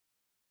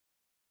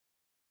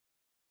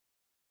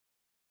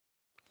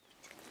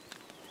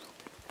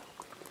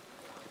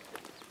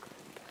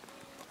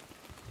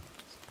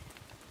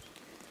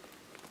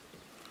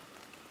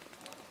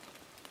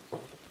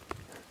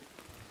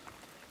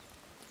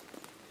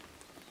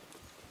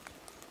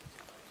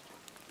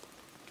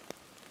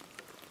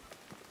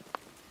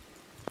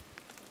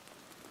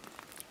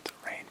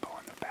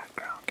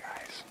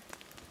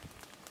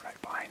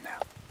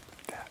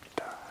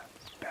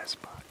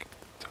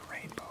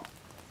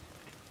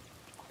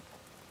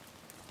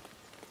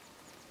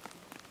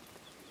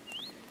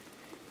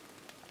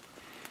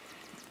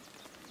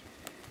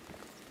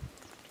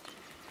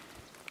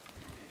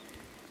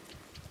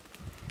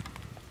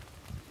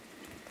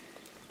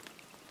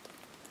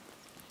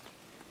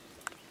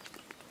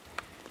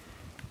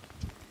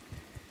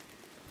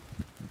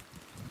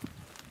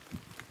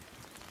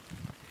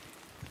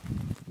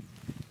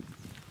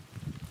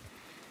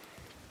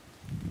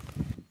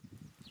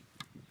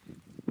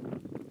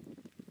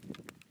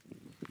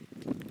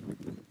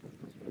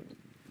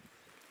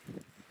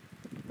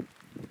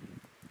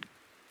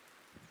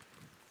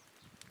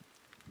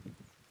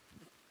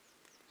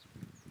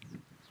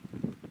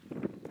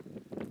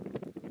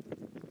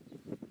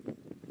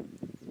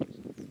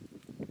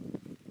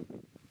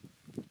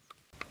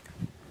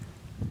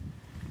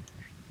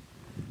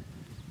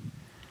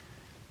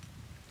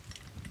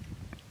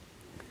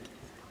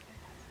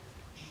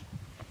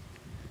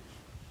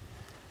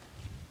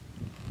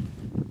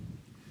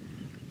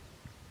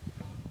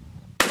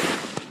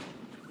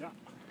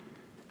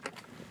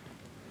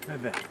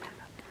Right there.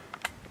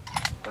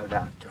 Go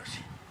down,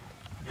 Josie.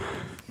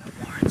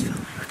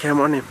 Okay, I'm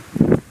on him.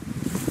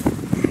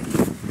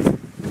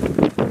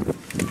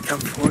 Come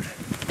forward.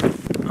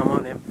 I'm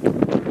on him.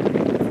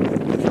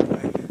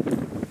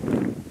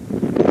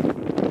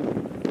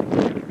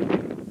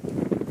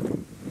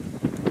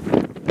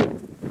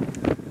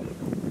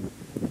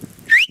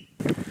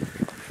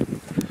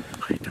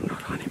 Wait, I'm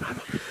not on him.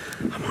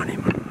 I'm on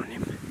him. I'm on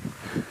him.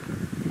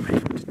 Wait for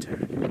him to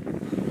turn.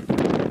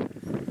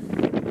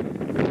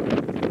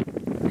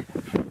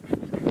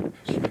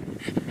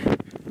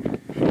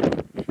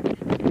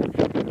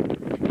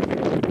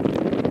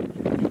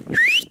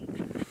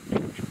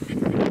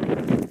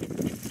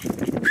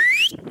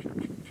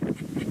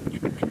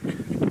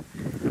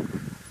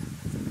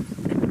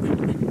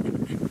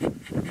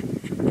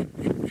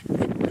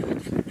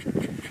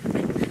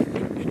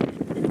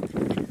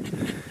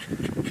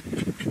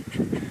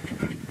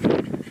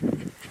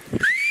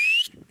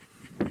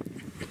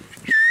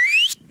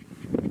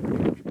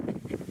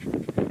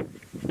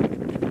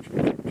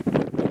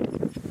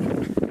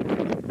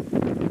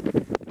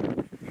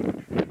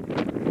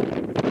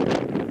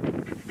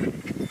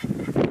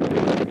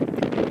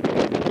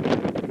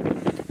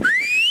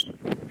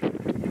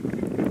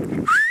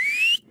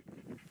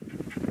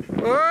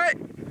 Alright.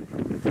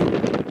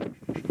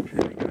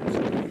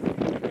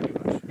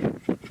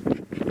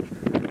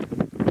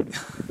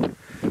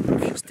 A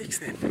few sticks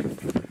then.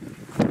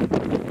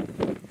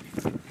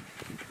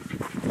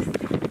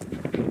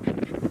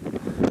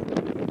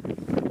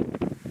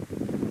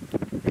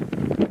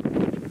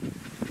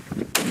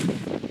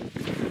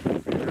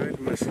 Good,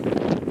 miss.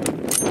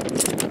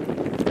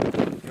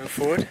 Go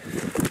forward.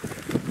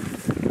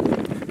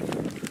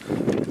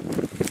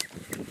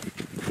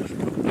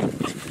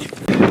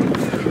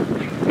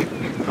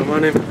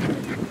 On him.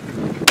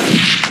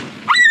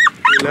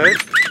 Reload.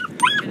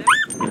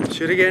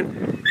 Shoot again.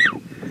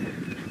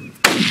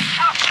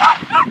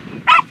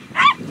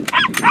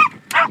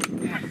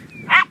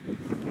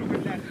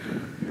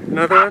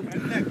 Another one.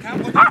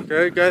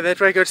 Go that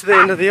way. Go to the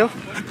end of the hill.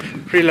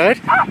 Reload.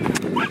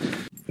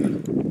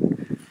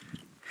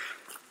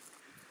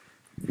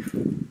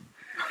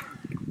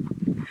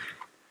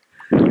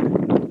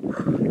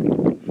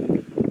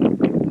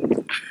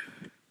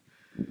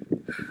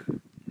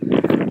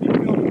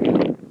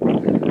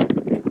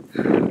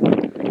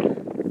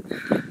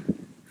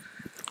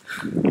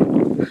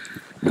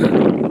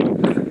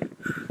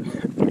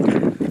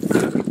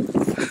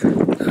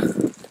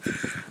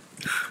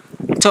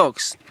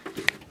 Talks.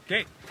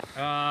 Okay,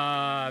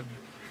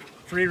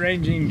 free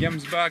ranging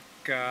Gemsbok.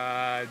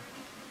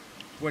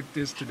 What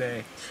is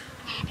today?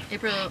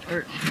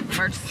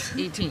 March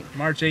 18th.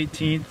 March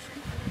 18th.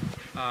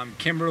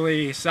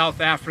 Kimberley, South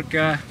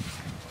Africa.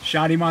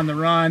 Shot him on the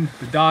run.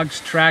 The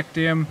dogs tracked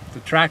him. The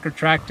tracker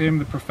tracked him.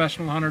 The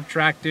professional hunter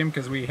tracked him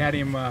because we had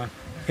him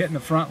hitting the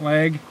front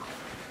leg,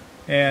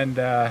 and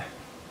it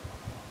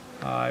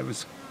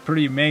was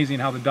pretty amazing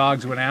how the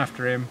dogs went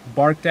after him.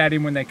 Barked at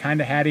him when they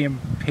kind of had him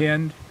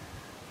pinned.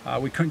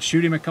 We couldn't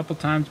shoot him a couple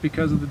times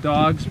because of the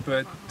dogs,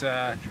 but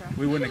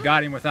we wouldn't have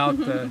got him without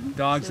the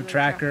dogs, the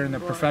tracker, and the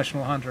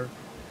professional hunter.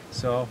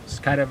 So it's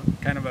kind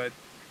of a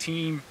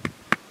team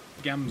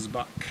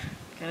Gemsbok.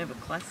 Kind of a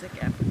classic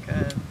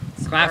Africa.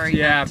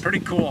 Yeah, pretty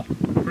cool.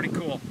 Pretty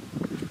cool.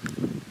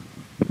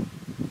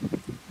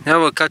 Now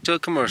we'll cut to a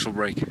commercial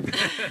break.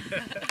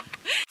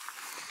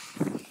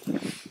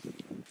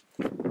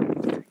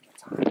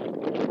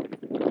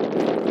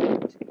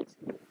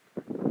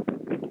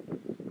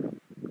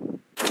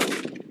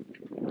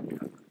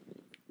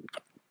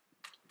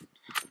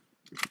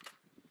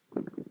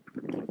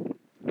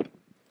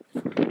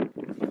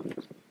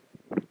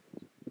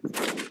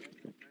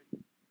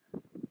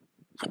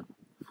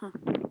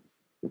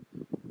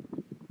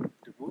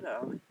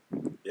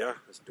 Ja,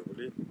 dat is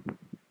dubbel.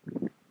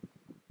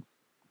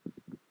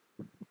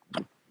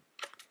 I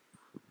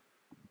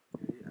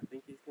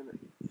think he's gonna.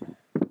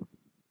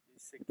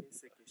 He's sick.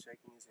 He's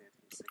shaking his head.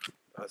 He's sick.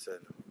 That's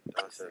it.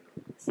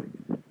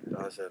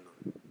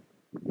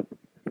 The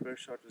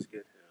first shot was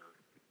good.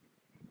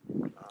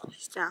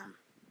 He's down.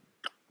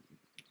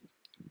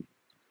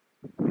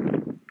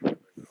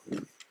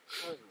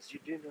 You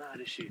do know how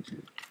to shoot.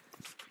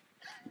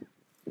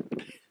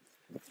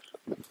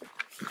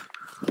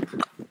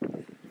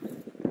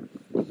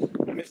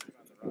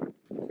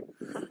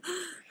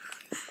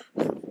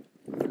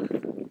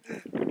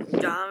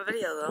 Got on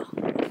video though.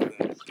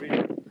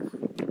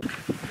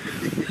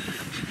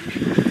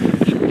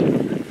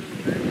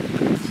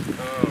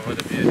 Oh, what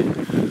a beauty.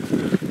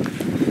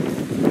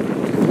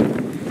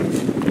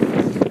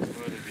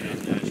 What a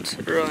beauty. It's a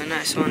really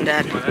nice one,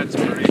 Dad. Well, that's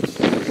great.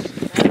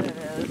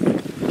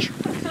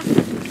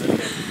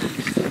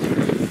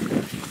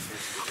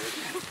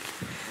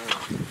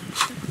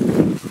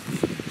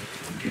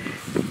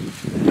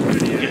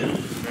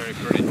 Very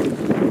pretty.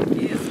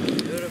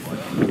 Beautiful.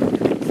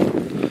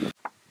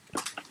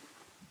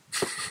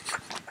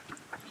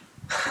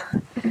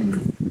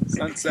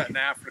 Sunset in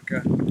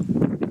Africa.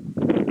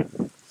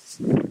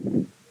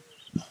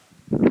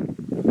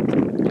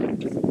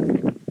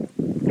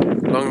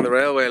 along the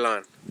railway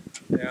line.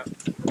 Yeah.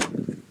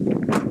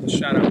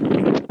 Shut up.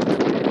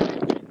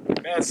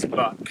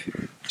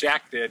 Blesbok.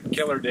 Jack did.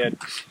 Killer did.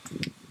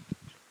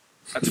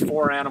 That's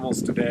 4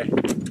 animals today.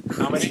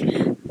 How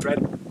many? Red.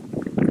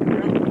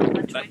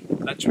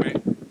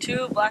 Lechwe.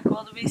 2 black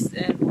wildebeest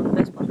and 1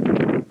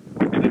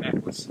 Blesbok. And a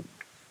necklace.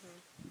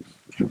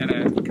 And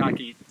a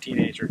cocky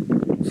teenager.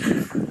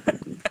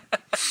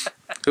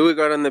 Who we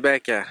got in the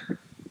backyard?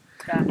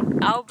 Got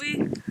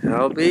Albie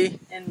Albie?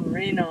 and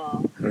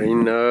Reno.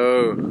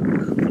 Reno.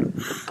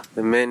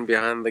 The men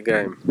behind the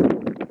game.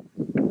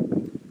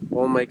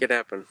 We'll make it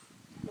happen.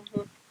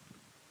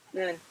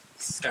 Then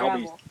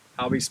scramble.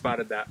 Albie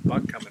spotted that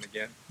buck coming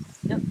again.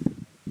 Yep.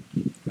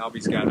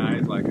 Albie's got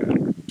eyes like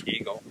an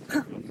eagle.